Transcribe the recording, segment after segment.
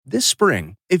This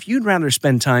spring, if you'd rather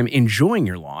spend time enjoying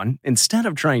your lawn instead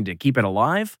of trying to keep it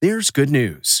alive, there's good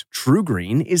news.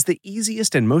 TruGreen is the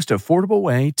easiest and most affordable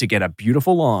way to get a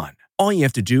beautiful lawn. All you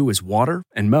have to do is water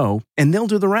and mow, and they'll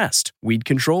do the rest. Weed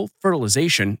control,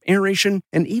 fertilization, aeration,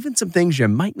 and even some things you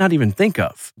might not even think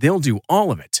of. They'll do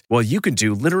all of it, while you can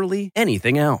do literally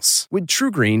anything else. With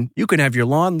TruGreen, you can have your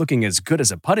lawn looking as good as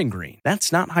a putting green.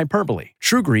 That's not hyperbole.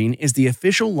 TruGreen is the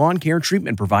official lawn care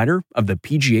treatment provider of the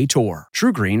PGA Tour.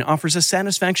 TruGreen offers a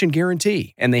satisfaction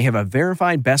guarantee, and they have a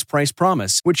verified best price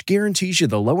promise, which guarantees you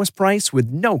the lowest price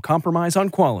with no compromise on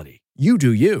quality. You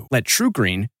do you. Let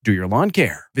TruGreen do your lawn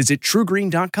care. Visit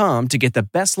TruGreen.com to get the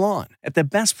best lawn at the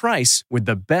best price with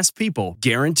the best people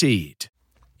guaranteed.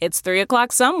 It's 3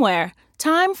 o'clock somewhere.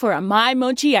 Time for a My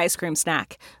Mochi ice cream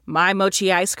snack. My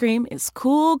Mochi ice cream is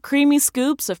cool, creamy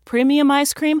scoops of premium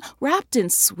ice cream wrapped in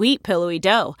sweet, pillowy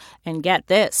dough. And get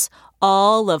this,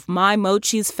 all of My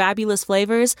Mochi's fabulous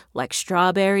flavors like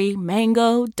strawberry,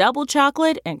 mango, double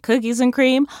chocolate, and cookies and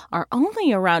cream are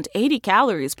only around 80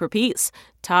 calories per piece.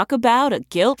 Talk about a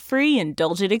guilt-free,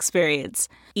 indulgent experience.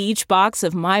 Each box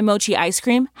of My Mochi ice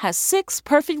cream has 6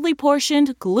 perfectly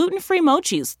portioned, gluten-free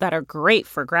mochis that are great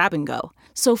for grab and go.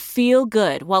 So feel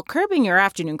good while curbing your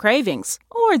afternoon cravings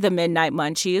or the midnight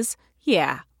munchies.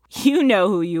 Yeah, you know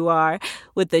who you are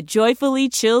with the joyfully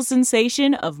chill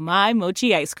sensation of My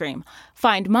Mochi ice cream.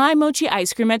 Find My Mochi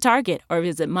ice cream at Target or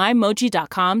visit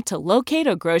MyMochi.com to locate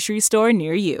a grocery store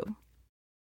near you.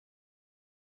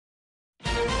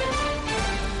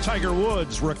 Tiger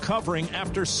Woods recovering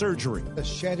after surgery. A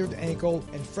shattered ankle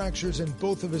and fractures in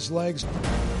both of his legs.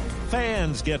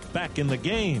 Fans get back in the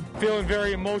game. Feeling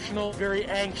very emotional, very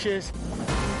anxious.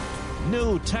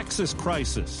 New Texas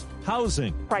crisis.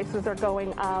 Housing. Prices are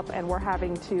going up and we're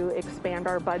having to expand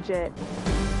our budget.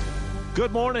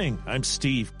 Good morning. I'm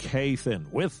Steve Kathan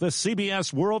with the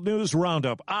CBS World News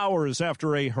Roundup. Hours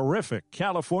after a horrific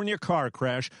California car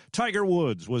crash, Tiger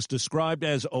Woods was described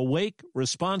as awake,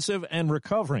 responsive, and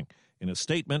recovering in a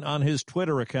statement on his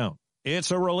Twitter account.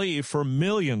 It's a relief for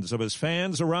millions of his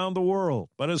fans around the world.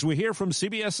 But as we hear from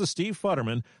CBS's Steve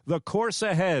Futterman, the course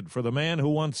ahead for the man who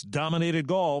once dominated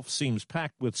golf seems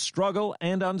packed with struggle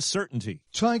and uncertainty.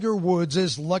 Tiger Woods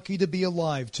is lucky to be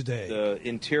alive today. The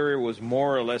interior was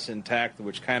more or less intact,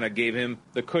 which kind of gave him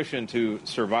the cushion to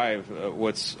survive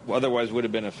what's otherwise would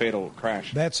have been a fatal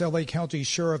crash. That's L.A. County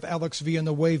Sheriff Alex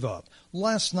Villanueva.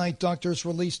 Last night, doctors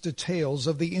released details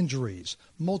of the injuries.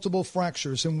 Multiple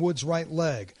fractures in Woods' right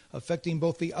leg, affecting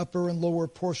both the upper and lower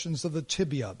portions of the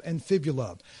tibia and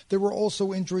fibula. There were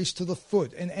also injuries to the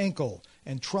foot and ankle,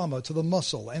 and trauma to the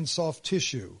muscle and soft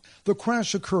tissue. The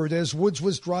crash occurred as Woods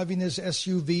was driving his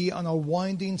SUV on a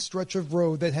winding stretch of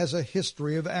road that has a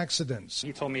history of accidents.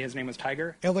 He told me his name was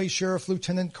Tiger. L.A. Sheriff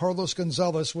Lieutenant Carlos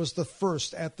Gonzalez was the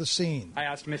first at the scene. I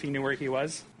asked him if he knew where he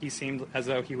was. He seemed as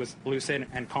though he was lucid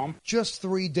and calm. Just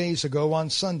 3 days ago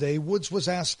on Sunday, Woods was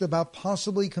asked about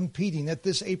possibly competing at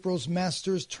this April's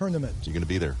Masters tournament. You're going to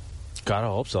be there? God, I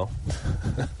hope so.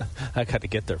 I got to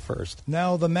get there first.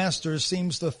 Now the Masters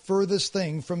seems the furthest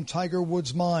thing from Tiger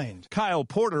Woods' mind. Kyle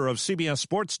Porter of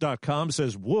CBSSports.com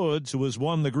says Woods, who has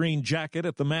won the green jacket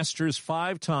at the Masters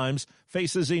 5 times,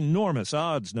 faces enormous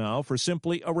odds now for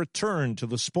simply a return to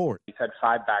the sport. He's had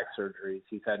 5 back surgeries.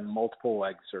 He's had multiple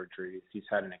leg surgeries. He's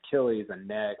had an Achilles, a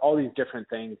neck, all these different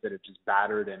things that have just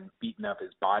battered and beaten up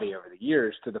his body over the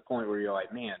years to the point where you're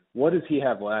like, man, what does he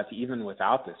have left even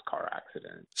without this car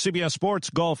accident? CBS Sports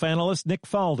golf analyst Nick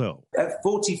Faldo. At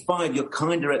 45, you're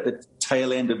kind of at the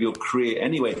tail end of your career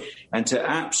anyway. And to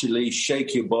absolutely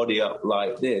shake your body up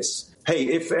like this, hey,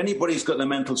 if anybody's got the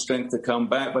mental strength to come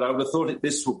back, but I would have thought that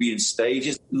this would be in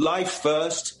stages. Life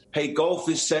first. Hey, golf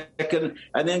is second,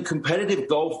 and then competitive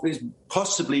golf is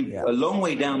possibly a long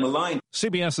way down the line.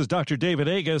 CBS's Dr. David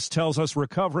Agus tells us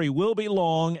recovery will be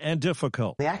long and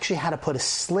difficult. They actually had to put a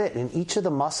slit in each of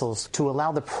the muscles to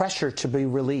allow the pressure to be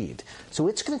relieved. So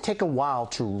it's going to take a while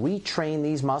to retrain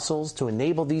these muscles, to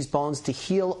enable these bones to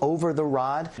heal over the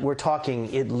rod. We're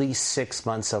talking at least 6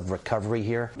 months of recovery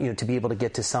here, to be able to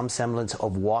get to some semblance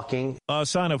of walking. A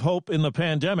sign of hope in the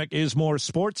pandemic is more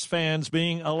sports fans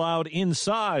being allowed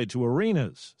inside to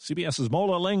arenas. CBS's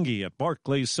Mola Lengi at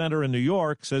Barclays Center in New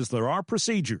York says there are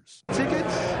procedures.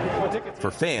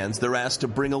 For fans, they're asked to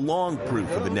bring along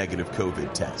proof of a negative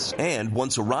COVID test. And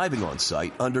once arriving on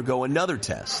site, undergo another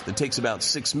test that takes about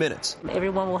 6 minutes.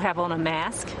 Everyone will have on a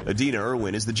mask. Adina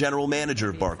Irwin is the general manager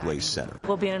of Barclays Center.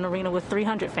 We'll be in an arena with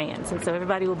 300 fans, and so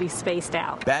everybody will be spaced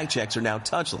out. Bag checks are now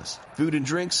touchless. Food and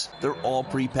drinks, they're all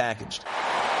prepackaged.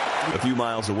 A few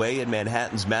miles away in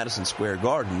Manhattan's Madison Square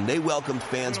Garden, they welcomed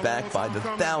fans back by the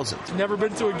thousands. Never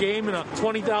been to a game in a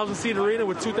 20,000-seat arena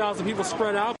with 2,000 people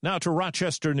spread out. Now to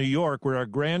Rochester, New York, where a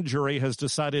grand jury has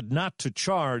decided not to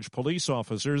charge police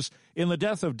officers in the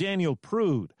death of Daniel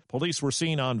Prude. Police were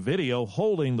seen on video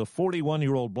holding the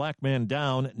 41-year-old black man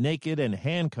down, naked and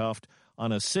handcuffed,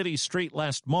 on a city street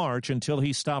last March until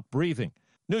he stopped breathing.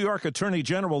 New York Attorney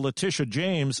General Letitia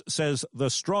James says the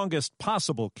strongest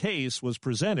possible case was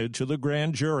presented to the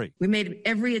grand jury. We made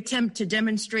every attempt to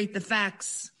demonstrate the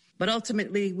facts, but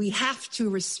ultimately we have to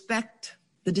respect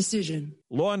the decision.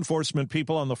 Law enforcement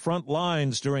people on the front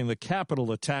lines during the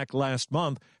Capitol attack last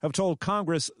month have told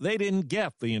Congress they didn't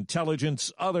get the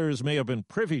intelligence others may have been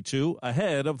privy to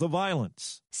ahead of the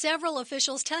violence. Several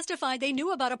officials testified they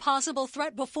knew about a possible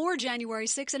threat before January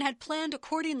 6 and had planned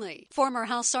accordingly. Former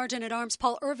House Sergeant-at-Arms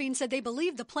Paul Irving said they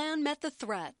believed the plan met the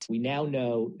threat. We now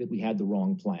know that we had the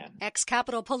wrong plan.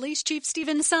 Ex-Capitol Police Chief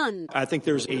Stephen Sun. I think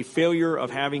there's a failure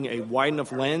of having a wide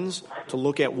enough lens to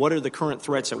look at what are the current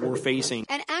threats that we're facing.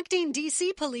 And acting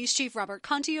D.C. Police Chief Robert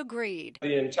Conte agreed.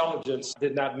 The intelligence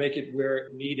did not make it where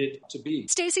it needed to be.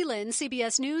 Stacey Lynn,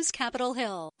 CBS News, Capitol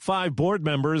Hill. 5 board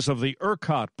members of the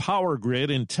ERCOT power grid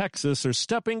in Texas are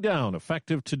stepping down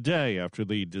effective today after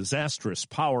the disastrous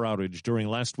power outage during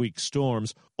last week's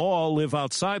storms. All live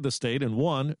outside the state and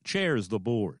one chairs the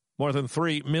board. More than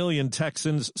 3 million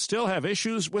Texans still have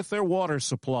issues with their water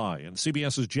supply, and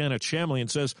CBS's Janet Shamlian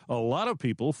says a lot of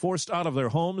people forced out of their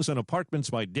homes and apartments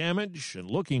by damage and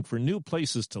looking for new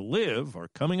places to live are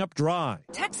coming up dry.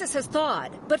 Texas has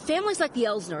thawed, but families like the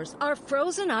Elsners are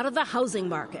frozen out of the housing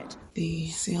market. The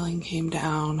ceiling came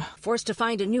down. Forced to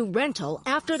find a new rental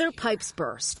after their pipes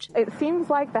burst. It seems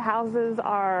like the houses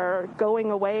are going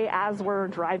away as we're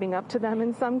driving up to them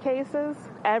in some cases.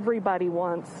 Everybody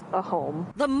wants a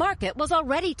home. The market was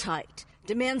already tight.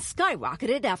 Demand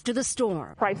skyrocketed after the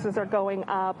storm. Prices are going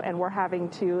up, and we're having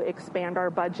to expand our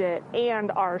budget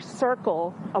and our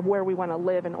circle of where we want to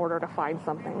live in order to find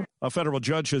something. A federal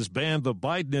judge has banned the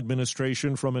Biden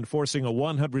administration from enforcing a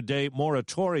 100-day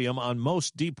moratorium on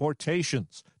most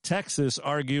deportations. Texas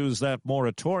argues that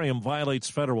moratorium violates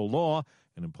federal law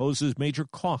and imposes major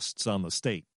costs on the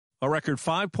state. A record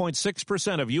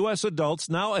 5.6% of U.S. adults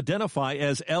now identify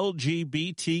as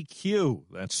LGBTQ.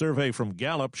 That survey from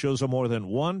Gallup shows a more than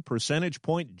 1 percentage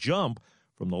point jump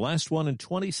from the last one in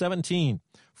 2017.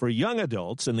 For young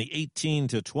adults in the 18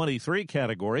 to 23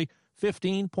 category,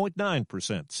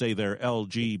 15.9% say they're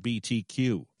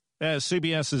LGBTQ. As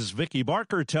CBS's Vicki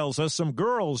Barker tells us, some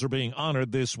girls are being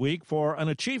honored this week for an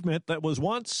achievement that was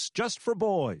once just for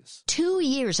boys. 2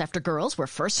 years after girls were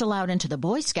first allowed into the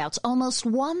Boy Scouts, almost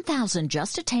 1,000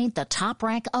 just attained the top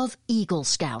rank of Eagle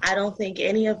Scout. I don't think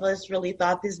any of us really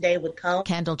thought this day would come.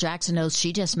 Kendall Jackson knows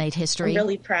she just made history. I'm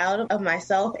really proud of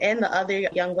myself and the other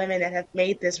young women that have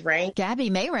made this rank. Gabby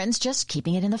Mayron's just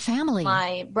keeping it in the family.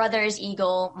 My brother is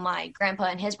Eagle, my grandpa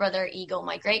and his brother are Eagle.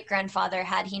 My great-grandfather,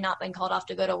 had he not been called off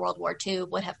to go to World War II,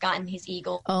 would have gotten his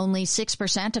Eagle. Only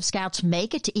 6% of Scouts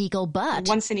make it to Eagle, but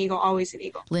once an Eagle, always an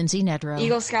Eagle. Lindsay Nedrow.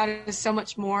 Eagle Scout is so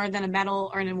much more than a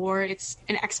medal or an award. It's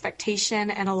an expectation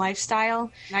and a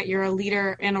lifestyle that you're a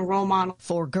leader and a role model.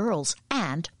 For girls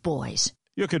and boys.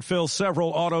 You could fill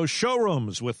several auto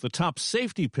showrooms with the top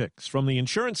safety picks from the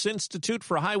Insurance Institute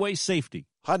for Highway Safety.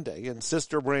 Hyundai and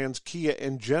sister brands Kia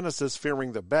and Genesis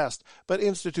faring the best, but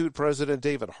Institute President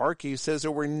David Harkey says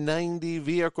over 90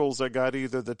 vehicles that got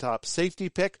either the top safety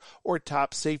pick or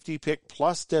top safety pick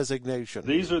plus designation.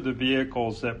 These are the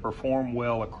vehicles that perform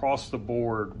well across the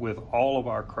board with all of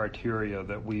our criteria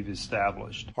that we've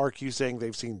established. Harkey saying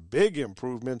they've seen big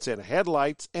improvements in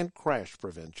headlights and crash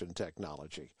prevention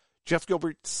technology. Jeff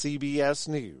Gilbert, CBS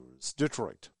News,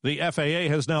 Detroit. The FAA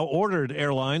has now ordered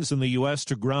airlines in the U.S.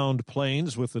 to ground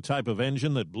planes with the type of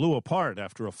engine that blew apart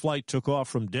after a flight took off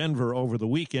from Denver over the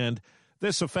weekend.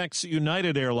 This affects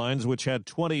United Airlines, which had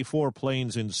 24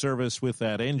 planes in service with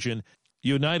that engine.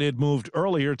 United moved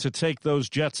earlier to take those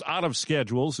jets out of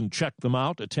schedules and check them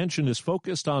out. Attention is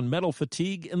focused on metal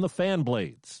fatigue in the fan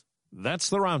blades. That's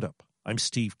the Roundup. I'm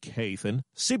Steve Kathan,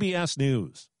 CBS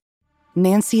News.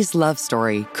 Nancy's love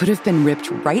story could have been ripped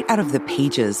right out of the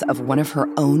pages of one of her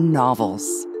own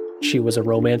novels. She was a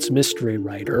romance mystery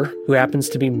writer who happens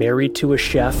to be married to a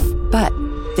chef. But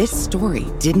this story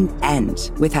didn't end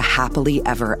with a happily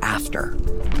ever after.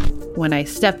 When I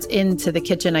stepped into the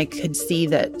kitchen, I could see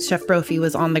that Chef Brophy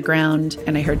was on the ground,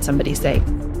 and I heard somebody say,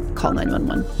 "Call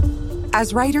 911."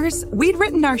 As writers, we'd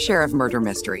written our share of murder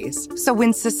mysteries. So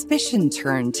when suspicion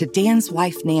turned to Dan's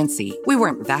wife, Nancy, we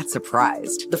weren't that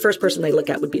surprised. The first person they look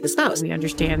at would be the spouse. We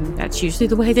understand that's usually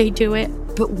the way they do it.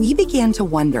 But we began to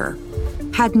wonder,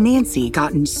 Had Nancy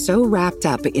gotten so wrapped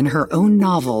up in her own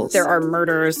novels There are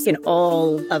murders in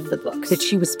all of the books. that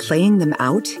she was playing them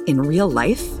out in real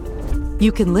life?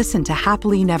 You can listen to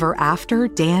Happily Never After,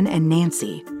 Dan and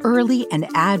Nancy, early and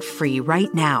ad-free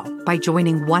right now by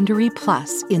joining Wondery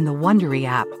Plus in the Wondery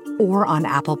app or on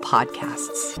Apple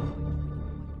Podcasts.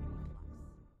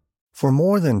 For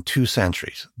more than 2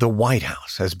 centuries, the White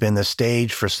House has been the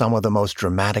stage for some of the most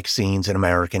dramatic scenes in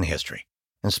American history.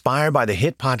 Inspired by the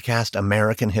hit podcast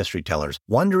American History Tellers,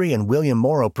 Wondery and William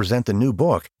Morrow present the new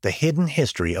book, The Hidden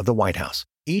History of the White House.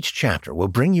 Each chapter will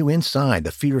bring you inside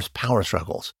the fierce power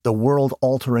struggles, the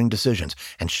world-altering decisions,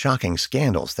 and shocking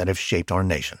scandals that have shaped our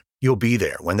nation. You'll be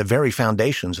there when the very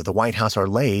foundations of the White House are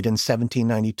laid in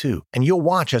 1792, and you'll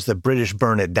watch as the British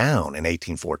burn it down in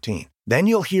 1814. Then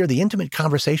you'll hear the intimate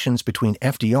conversations between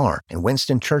FDR and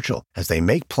Winston Churchill as they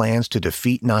make plans to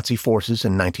defeat Nazi forces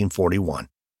in 1941.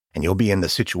 And you'll be in the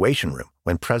Situation Room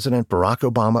when President Barack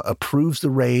Obama approves the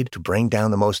raid to bring down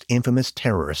the most infamous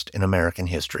terrorist in American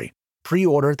history.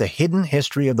 Pre-order The Hidden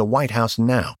History of the White House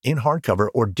now in hardcover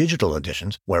or digital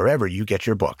editions wherever you get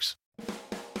your books.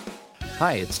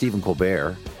 Hi, it's Stephen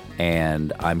Colbert,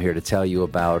 and I'm here to tell you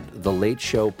about The Late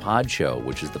Show Pod Show,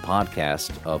 which is the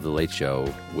podcast of The Late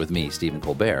Show with me, Stephen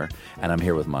Colbert, and I'm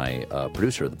here with my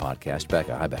producer of the podcast,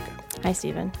 Becca. Hi, Becca. Hi,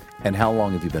 Stephen. And how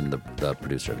long have you been the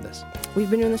producer of this? We've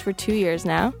been doing this for 2 years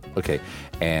now. Okay,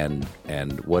 and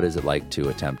what is it like to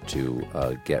attempt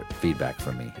to get feedback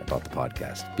from me about the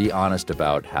podcast? Be honest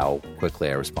about how quickly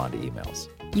I respond to emails.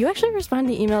 You actually respond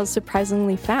to emails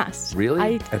surprisingly fast. Really?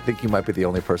 I think you might be the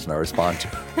only person I respond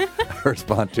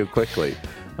to quickly.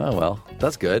 Oh, well,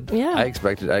 that's good. Yeah. I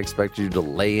expected you to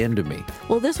lay into me.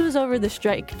 Well, this was over the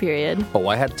strike period. Oh,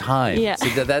 I had time. Yeah. See,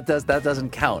 that doesn't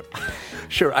count.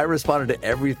 Sure, I responded to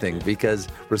everything because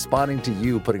responding to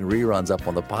you putting reruns up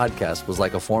on the podcast was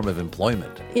like a form of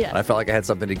employment. Yeah. And I felt like I had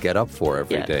something to get up for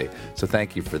every day. So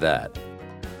thank you for that.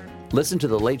 Listen to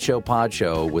The Late Show Pod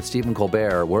Show with Stephen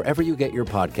Colbert wherever you get your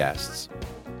podcasts.